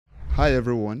Hi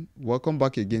everyone, welcome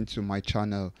back again to my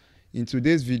channel. In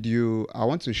today's video, I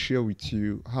want to share with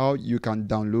you how you can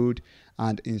download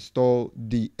and install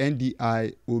the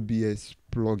NDI OBS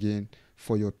plugin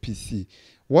for your PC.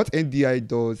 What NDI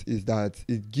does is that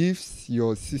it gives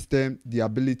your system the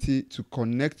ability to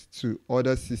connect to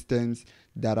other systems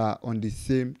that are on the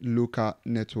same local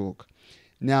network.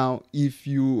 Now, if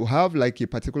you have like a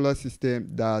particular system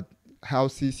that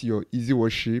houses your easy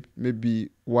worship,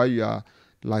 maybe while you are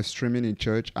live streaming in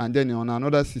church, and then on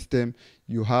another system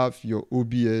you have your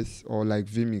OBS or like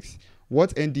vMix,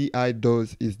 what NDI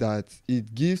does is that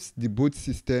it gives the both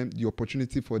system the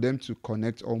opportunity for them to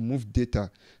connect or move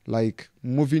data, like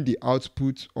moving the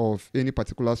output of any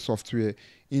particular software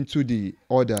into the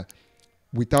other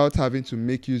without having to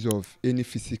make use of any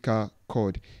physical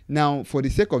code. Now, for the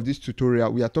sake of this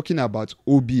tutorial, we are talking about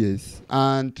OBS,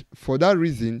 and for that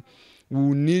reason we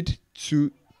will need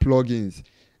two plugins.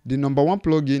 The number one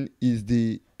plugin is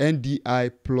the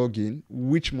NDI plugin,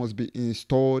 which must be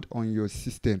installed on your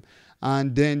system.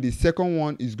 And then the second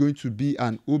one is going to be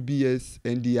an OBS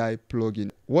NDI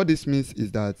plugin. What this means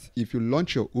is that if you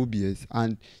launch your OBS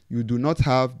and you do not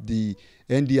have the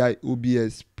NDI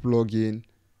OBS plugin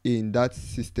in that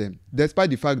system, despite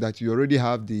the fact that you already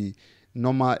have the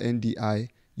normal NDI,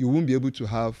 you won't be able to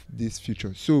have this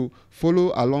feature. So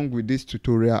follow along with this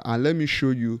tutorial and let me show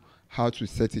you how to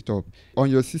set it up. On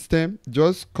your system,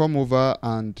 just come over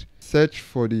and search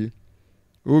for the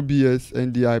OBS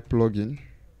NDI plugin.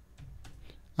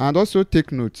 And also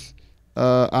take notes.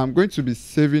 I'm going to be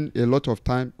saving a lot of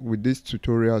time with this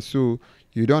tutorial, so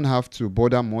you don't have to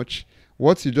bother much.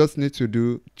 What you just need to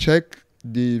do, check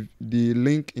the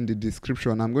link in the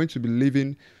description. I'm going to be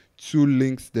leaving two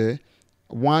links there.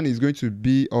 One is going to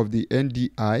be of the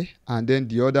NDI, and then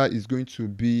the other is going to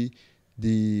be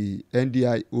the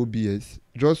NDI OBS.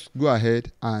 Just go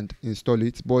ahead and install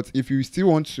it. But if you still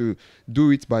want to do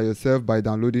it by yourself by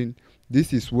downloading,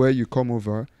 this is where you come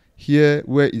over here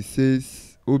where it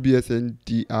says OBS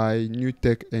NDI New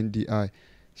Tech NDI.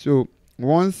 So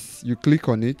once you click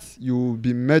on it, you will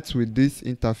be met with this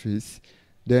interface.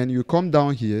 Then you come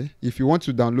down here. If you want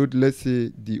to download, let's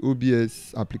say, the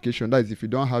OBS application, that is if you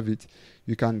don't have it,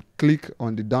 you can click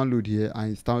on the download here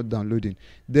and start downloading.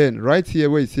 Then right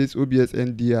here where it says OBS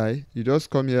NDI, you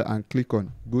just come here and click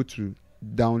on go to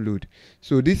download.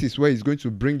 So this is where it's going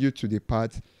to bring you to the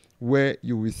part where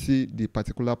you will see the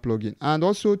particular plugin. And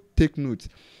also take note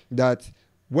that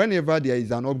whenever there is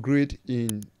an upgrade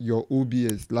in your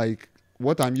OBS, like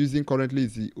what I'm using currently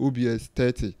is the OBS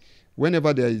 30,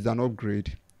 whenever there is an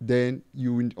upgrade, then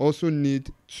you will also need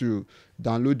to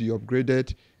download the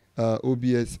upgraded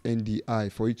OBS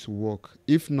NDI for it to work.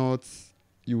 If not,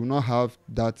 you will not have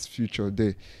that feature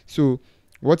there. So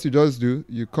what you just do,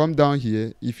 you come down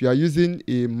here. If you are using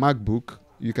a MacBook,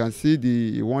 you can see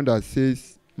the one that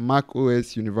says Mac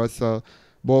OS Universal.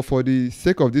 But for the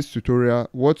sake of this tutorial,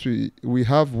 what we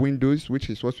have Windows, which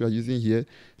is what we are using here.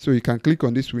 So you can click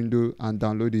on this window and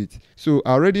download it. So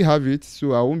I already have it,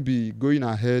 so I won't be going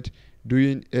ahead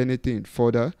doing anything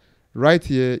further. Right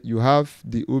here, you have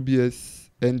the OBS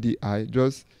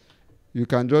NDI. You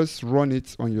can just run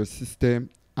it on your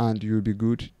system and you'll be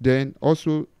good. Then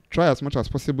also try as much as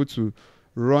possible to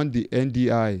run the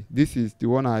NDI. This is the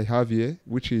one I have here,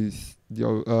 which is the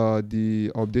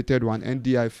updated one,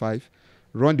 NDI 5.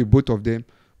 Run the both of them.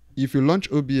 If you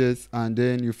launch OBS and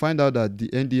then you find out that the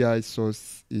NDI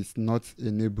source is not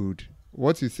enabled,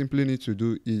 what you simply need to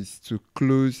do is to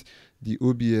close the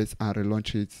OBS and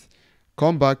relaunch it.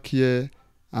 Come back here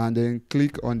and then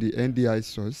click on the NDI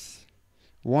source.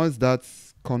 Once that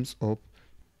comes up,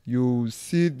 you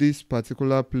see this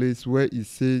particular place where it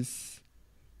says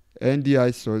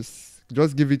NDI source.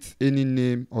 Just give it any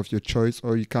name of your choice,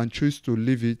 or you can choose to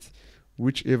leave it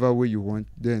whichever way you want.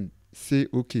 Then say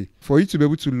OK. For you to be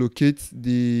able to locate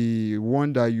the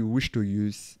one that you wish to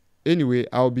use, anyway,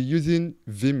 I'll be using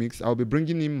vMix. I'll be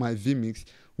bringing in my vMix,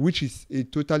 which is a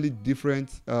totally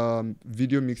different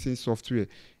video mixing software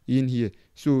in here.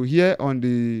 So here on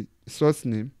the source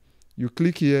name, you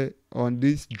click here on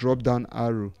this drop down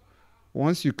arrow.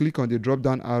 Once you click on the drop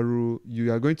down arrow,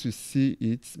 you are going to see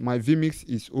it. My vMix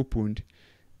is opened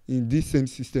in this same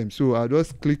system, so I'll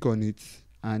just click on it,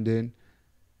 and then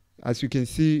as you can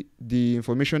see, the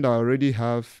information that I already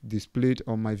have displayed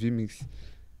on my vMix,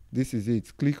 this is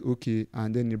it. Click OK,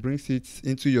 and then it brings it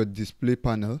into your display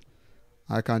panel.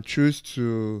 I can choose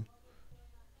to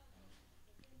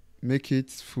make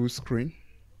it full screen,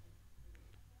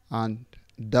 and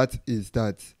that is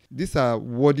that. These are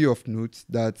worthy of note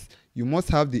that you must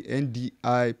have the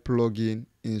NDI plugin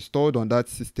installed on that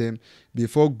system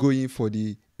before going for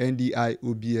the NDI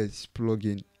OBS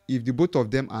plugin. if the both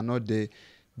of them are not there,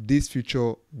 this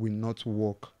feature will not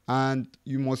work. And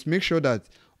you must make sure that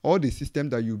all the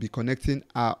systems that you'll be connecting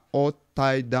are all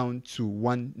tied down to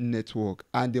one network,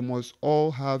 and they must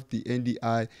all have the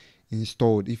NDI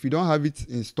installed. If you don't have it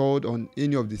installed on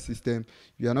any of the system,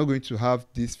 you are not going to have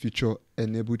this feature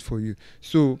enabled for you.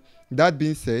 So that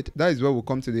being said, that is where we'll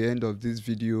come to the end of this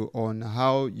video on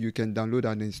how you can download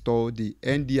and install the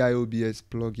NDI OBS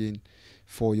plugin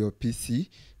for your PC.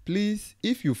 Please,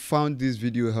 if you found this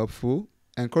video helpful,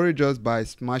 encourage us by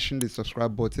smashing the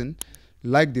subscribe button,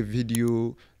 like the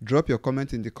video, drop your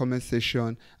comment in the comment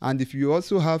section, and if you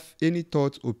also have any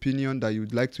thoughts, opinion that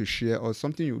you'd like to share or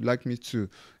something you'd like me to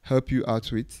help you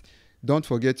out with, don't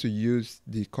forget to use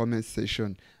the comment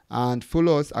section, and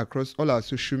follow us across all our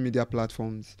social media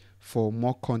platforms for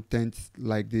more content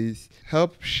like this.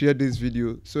 Help share this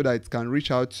video so that it can reach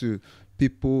out to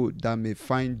people that may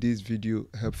find this video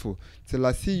helpful. Till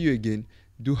I see you again,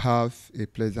 do have a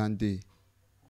pleasant day.